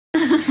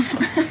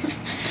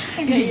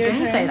Okay, You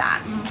didn't say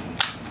that.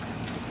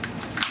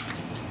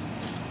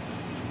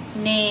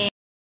 Name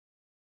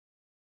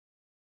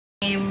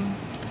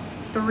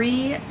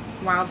 3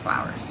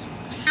 wildflowers.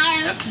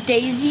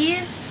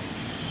 Daisies,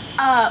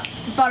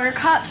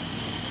 buttercups,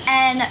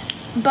 and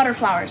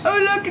butterflowers. Oh,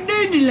 look, a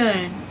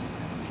dandelion.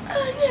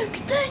 Oh, look, a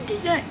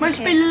dandelion. Must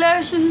be the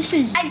last of the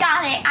season. I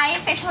got it. I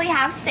officially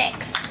have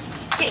 6.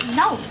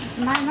 No,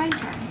 my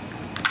turn.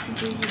 To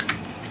do you.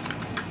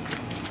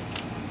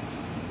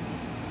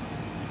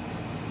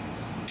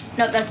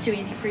 Nope, that's too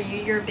easy for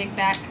you. You're a big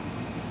back.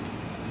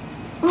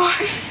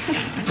 What?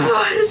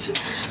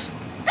 What?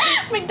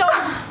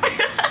 McDonald's.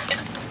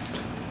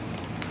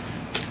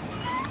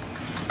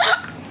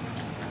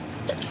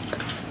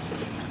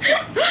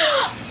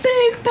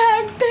 Big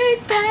pack,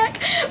 big pack,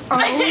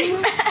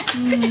 big pack.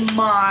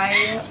 My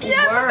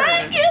Yeah, word. my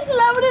bag is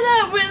loaded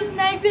up with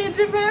snacks and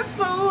different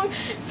food.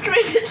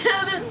 Squeeze it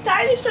to this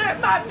tiny shirt.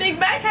 My big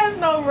bag has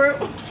no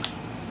room.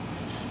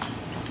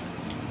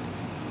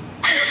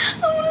 I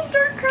want to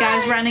start crying.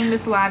 Guys, we're ending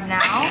this live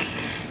now.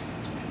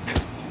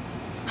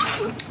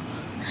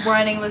 We're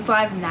ending this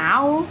live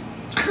now.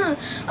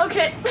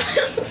 Okay.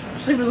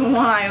 Sleep with one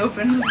eye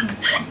open.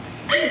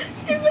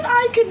 Even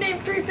I could name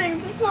 3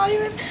 things. It's not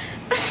even.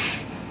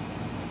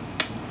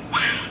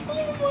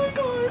 Oh my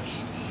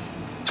gosh.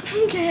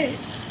 Okay.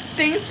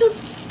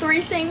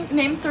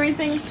 Name 3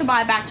 things to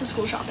buy back to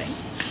school shopping.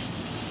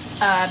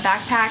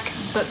 Backpack,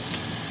 book,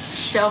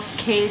 shelf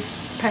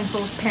case,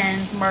 pencils,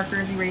 pens,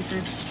 markers,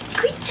 erasers.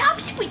 Good job,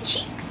 sweet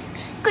cheeks.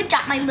 Good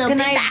job, my little Good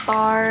big night, back.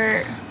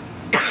 Bart.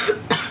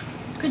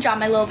 Good job,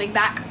 my little big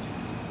back.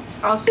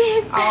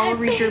 I'll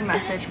read your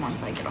message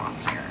once I get off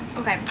here.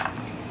 Okay.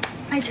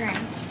 My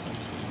turn.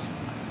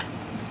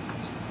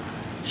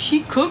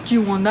 She cooked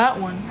you on that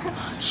one.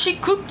 She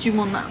cooked you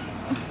on that one.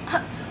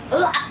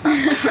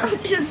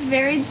 It's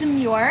very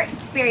demure.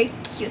 It's very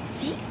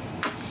cutesy.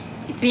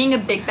 Being a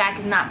big back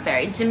is not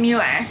very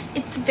demure.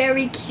 It's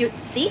very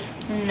cutesy.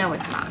 No,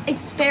 it's not.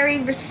 It's very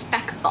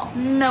respectful.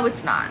 No,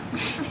 it's not.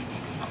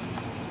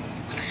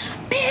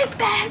 Big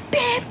bag,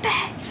 big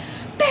bag.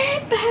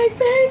 Big bag,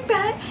 big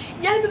bag.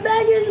 Yeah, my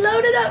bag is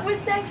loaded up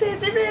with snacks and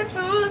different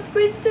food.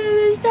 Squeeze to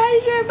this tiny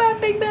shirt. My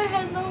big bag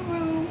has no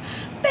room.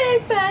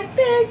 Big bag,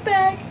 big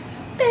bag.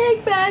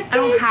 Big bag, big I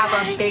don't have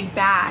bag. a big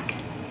back.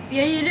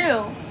 Yeah, you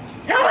do.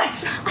 No way.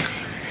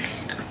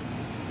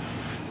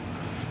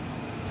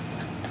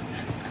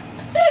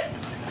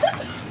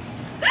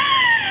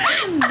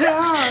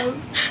 Stop.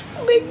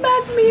 Big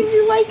bag means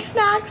you like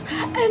snacks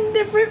and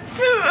different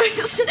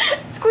foods.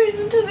 Squeeze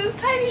into this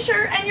tiny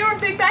shirt and your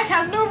big bag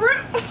has no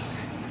room.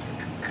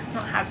 I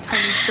don't have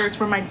tiny shirts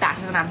where my back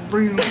doesn't have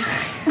room.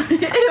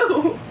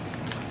 Ew.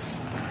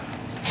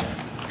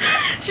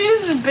 She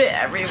just bit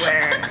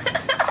everywhere.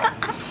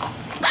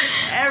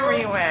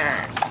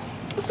 Everywhere.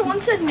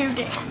 Someone said new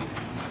game.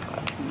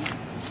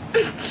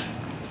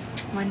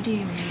 What do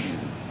you mean?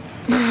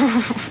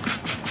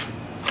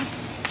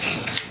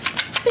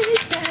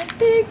 Big bag,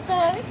 big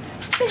bag,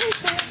 big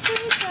bag,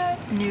 big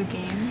bag. New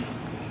game.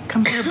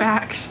 Compare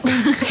backs.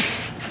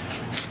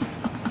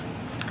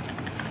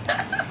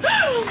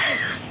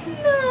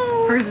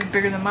 No. Hers is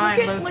bigger than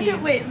mine, Loki.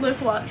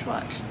 Watch.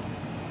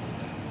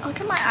 Look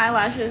at my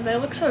eyelashes. They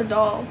look so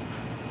dull.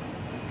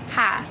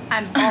 Ha,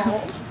 I'm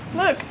bald.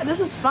 Look, this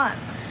is fun.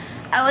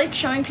 I like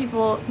showing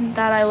people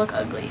that I look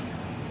ugly.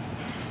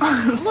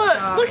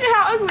 Look at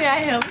how ugly I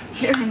am.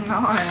 You're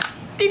not.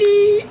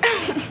 Dee-dee.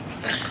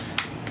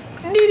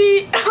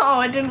 Dee-dee.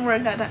 Oh, it didn't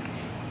work that time.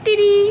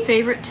 Dee-dee.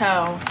 Favorite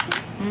toe?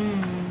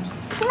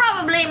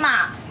 Probably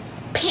my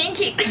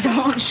pinky.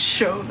 Don't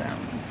show them.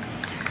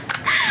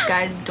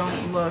 Guys,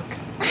 don't look.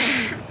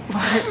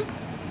 What?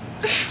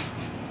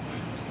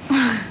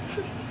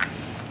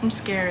 I'm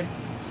scared.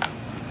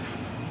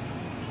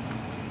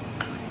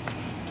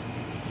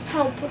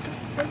 Help, what the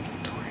frick?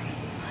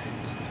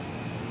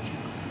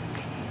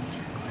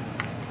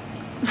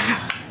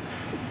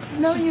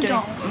 No, Just you kidding.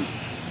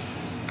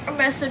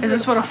 don't. Is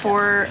this what a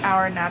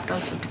 4-hour nap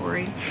does to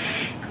Tori?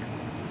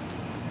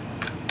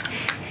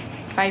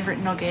 Favorite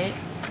nugget?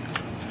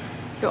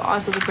 You're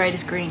also the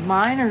greatest green.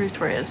 Mine or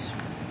Victoria's?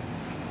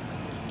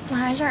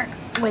 My eyes aren't.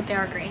 Wait, they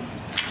are green.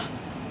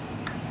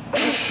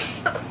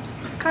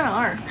 Kind of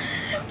are.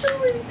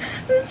 Julie,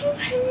 this was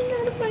hanging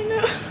out of my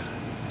nose.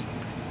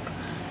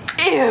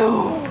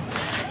 Ew.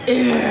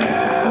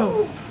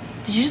 Ew.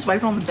 Did you just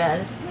wipe it on the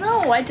bed?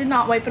 No, I did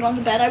not wipe it on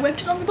the bed. I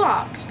wiped it on the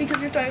box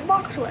because you're throwing the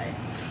box away.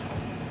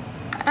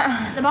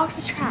 The box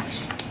is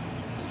trash.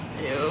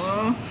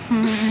 Ew.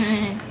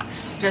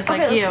 Just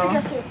like Okay, you.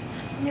 let's guess who.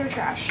 You're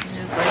trash.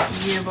 Just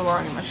like you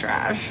belong in the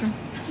trash.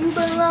 You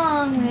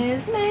belong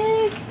with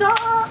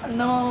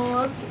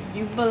McDonald's.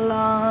 You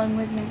belong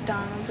with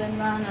McDonald's and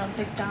Ronald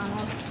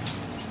McDonald.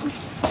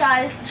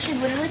 Guys, she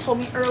literally told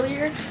me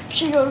earlier,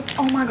 she goes,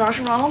 oh my gosh,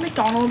 Ronald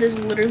McDonald is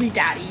literally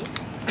daddy.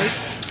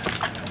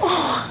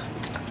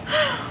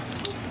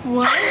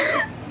 What?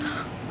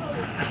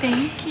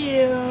 Thank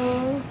you.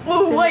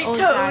 Oh, It's an white old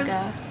toes.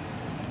 Daga.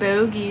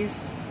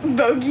 Bogies.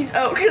 Bogies.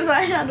 Oh, because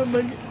I had a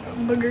boogie.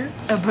 Booger.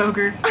 A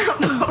booger.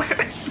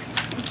 Booger.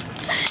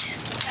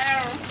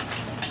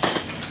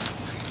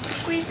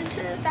 Squeeze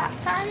into that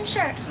tiny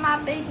shirt. My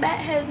big back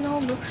has no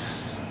room.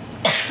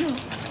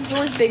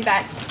 Julie's big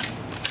back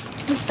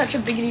is such a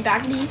biggity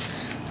baggity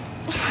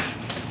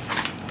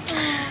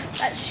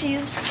that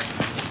she's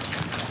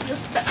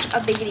just such a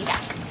biggity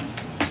back.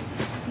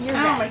 You're Oh,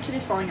 my right.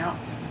 titty's falling out.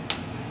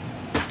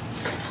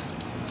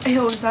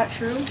 Ew, is that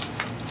true?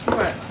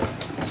 What?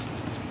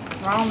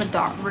 Ronald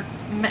McDonald?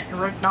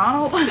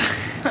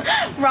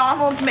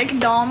 Ronald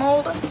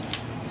McDonald.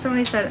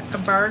 Somebody said a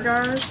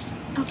burgers.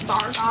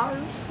 Burgers.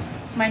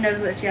 My nose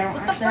is itchy. I don't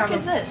What the actually fuck have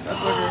is this? a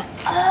booger.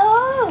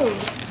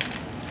 Oh!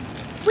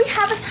 We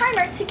have a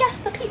timer to guess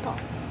the people.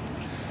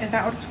 Is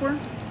that what it's for?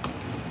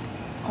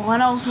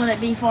 What else would it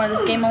be for?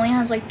 This game only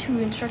has like 2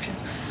 instructions.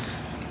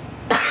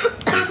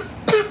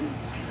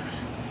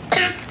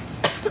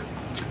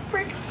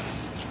 Frick.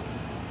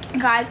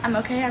 Guys, I'm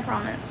okay, I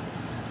promise.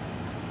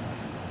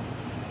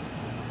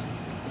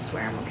 I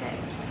swear I'm okay.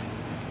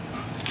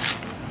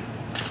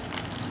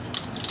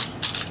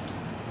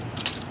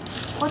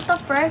 What the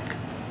frick?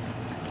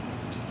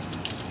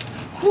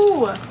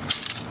 Who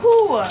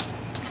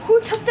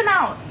took them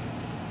out?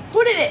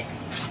 Who did it?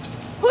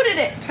 Who did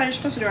it? That's how you're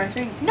supposed to do it, I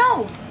think.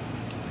 No.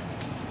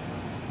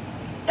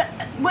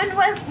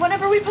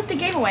 Whenever we put the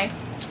game away,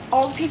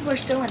 all the people are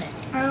still in it.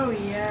 Oh,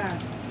 yeah.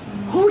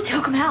 Who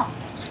took them out?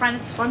 It's fine.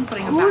 It's fun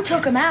putting them Who back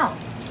took in. them out?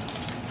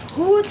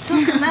 Who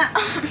took them out?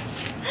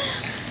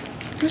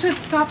 Who said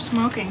stop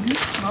smoking? Who's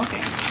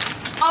smoking?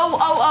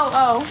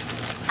 Oh.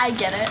 I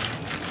get it.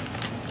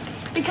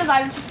 Because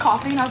I was just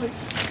coughing and I was like,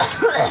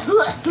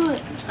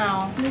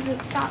 Oh. Does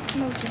it stop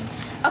smoking?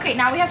 Okay,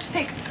 now we have to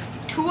pick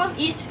 2 of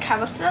each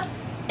character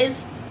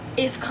is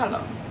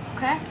color.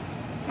 Okay?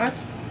 What?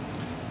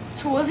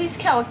 2 of each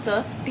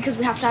character because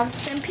we have to have the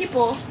same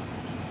people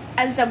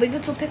as that we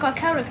get to pick our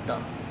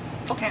character.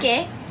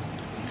 Okay?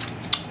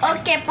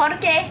 Okay, ¿por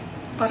qué?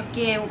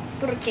 Porque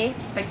 ¿Por qué?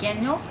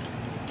 pequeño.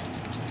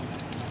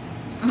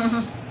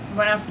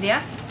 Buenos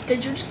días.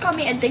 Did you just call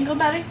me a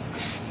dingleberry?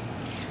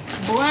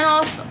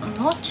 Buenos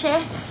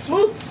noches.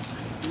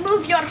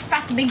 Move your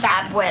fat big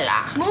back.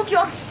 Abuela. Move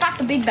your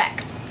fat big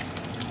back.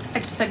 I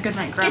just said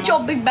goodnight, Grandma. Get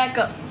your big back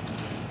up.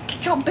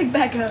 Get your big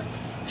back up.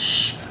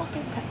 Shh. Get your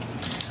big back.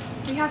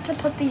 We have to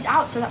put these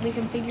out so that we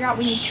can figure out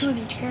we need 2 of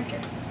each character.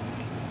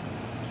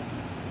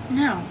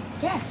 No.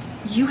 Yes.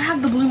 You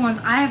have the blue ones.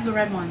 I have the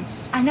red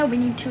ones. I know we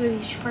need 2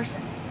 of each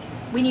person.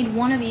 We need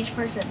 1 of each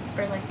person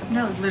for like the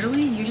No,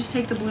 literally, you just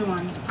take the blue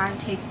ones. I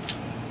take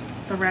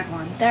the red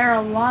ones. There are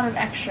a lot of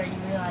extra, you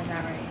realize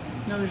that, right?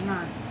 No, there's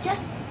not.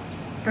 Yes.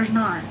 There's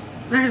not.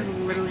 There's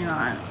literally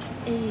not.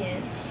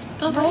 Idiot.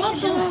 There's What are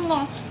you doing?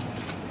 lot.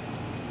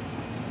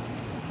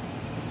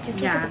 Just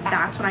look Yeah, at the back.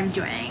 that's what I'm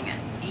doing.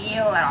 You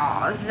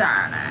little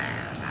Zana.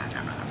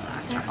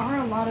 There are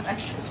a lot of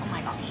extras. Oh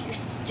my gosh, you're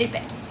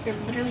stupid. You're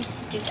literally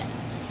stupid.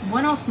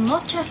 Buenos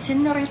noches,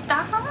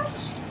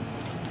 señoritas.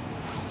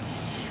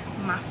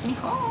 Mas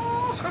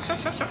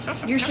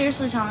mijos. You're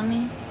seriously telling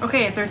me?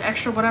 Okay, if there's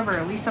extra whatever,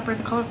 at least separate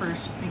the color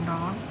first. Ding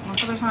dong.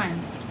 What's the other sign?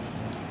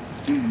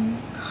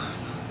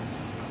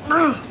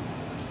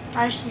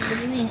 She's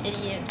literally an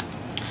idiot.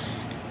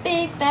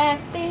 Big bag,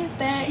 big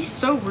bag. She's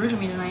so rude to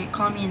me tonight,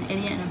 calling me an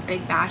idiot and a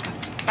big back of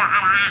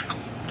badass.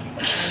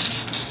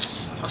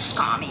 That's what she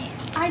called me.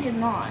 I did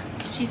not.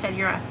 She said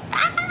you're a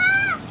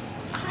badass.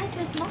 I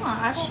did not.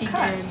 I don't She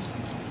cuss.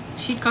 did.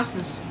 She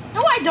cusses.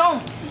 No, I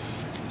don't.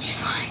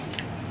 She's like,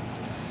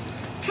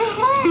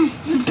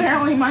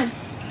 Apparently my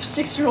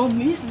 6-year-old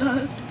niece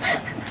does.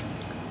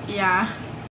 yeah.